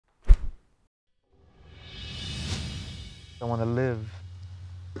I want to live,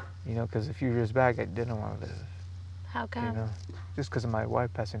 you know, because a few years back I didn't want to live. How come? You know, just because of my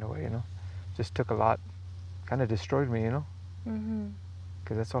wife passing away, you know, just took a lot, kind of destroyed me, you know,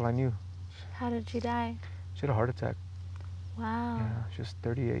 because that's all I knew. How did she die? She had a heart attack. Wow. Yeah, she was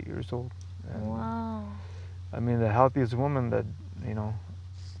 38 years old. And, Wow. I mean, the healthiest woman that, you know,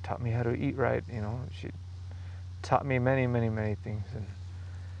 taught me how to eat right, you know, she taught me many, many, many things,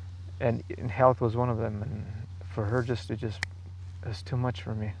 and health was one of them. And for her it was too much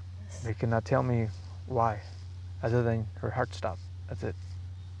for me. They could not tell me why, other than her heart stopped. That's it.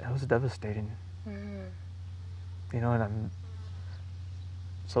 That was devastating. You know, and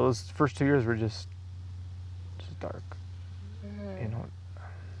so those first 2 years were just dark. You know,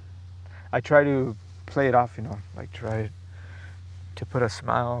 I try to play it off, you know, like try to put a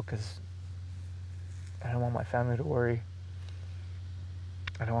smile, because I don't want my family to worry.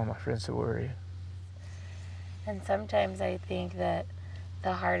 I don't want my friends to worry. And sometimes I think that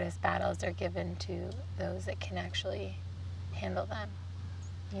the hardest battles are given to those that can actually handle them,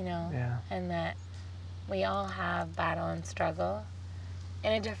 you know? Yeah. And that we all have battle and struggle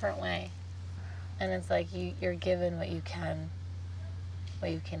in a different way. And it's like you're given what you can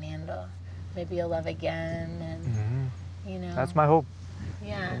handle. Maybe you'll love again, and you know. That's my hope.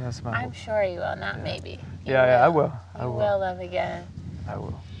 Yeah. That's my I'm hope. sure you will, not maybe. Yeah, I will. You will love again. I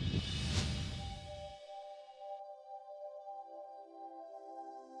will.